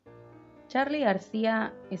Charly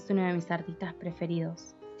García es uno de mis artistas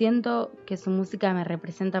preferidos. Siento que su música me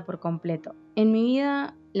representa por completo. En mi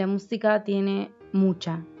vida, la música tiene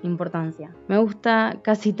mucha importancia. Me gusta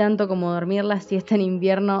casi tanto como dormir la siesta en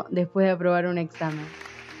invierno después de aprobar un examen.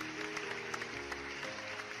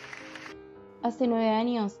 Hace 9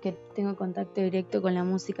 años que tengo contacto directo con la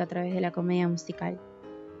música a través de la comedia musical.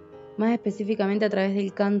 Más específicamente a través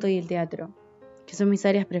del canto y el teatro, que son mis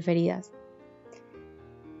áreas preferidas.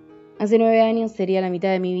 Hace 9 años sería la mitad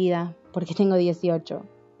de mi vida, porque tengo 18.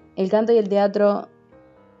 El canto y el teatro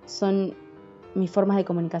son mis formas de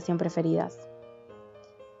comunicación preferidas.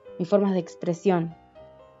 Mis formas de expresión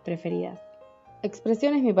preferidas.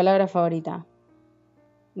 Expresión es mi palabra favorita.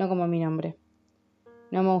 No como mi nombre.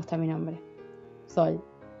 No me gusta mi nombre, Sol.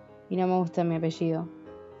 Y no me gusta mi apellido,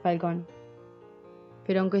 Falcón.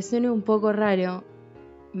 Pero aunque suene un poco raro,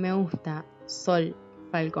 me gusta Sol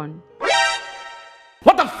Falcón.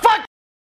 What the fuck?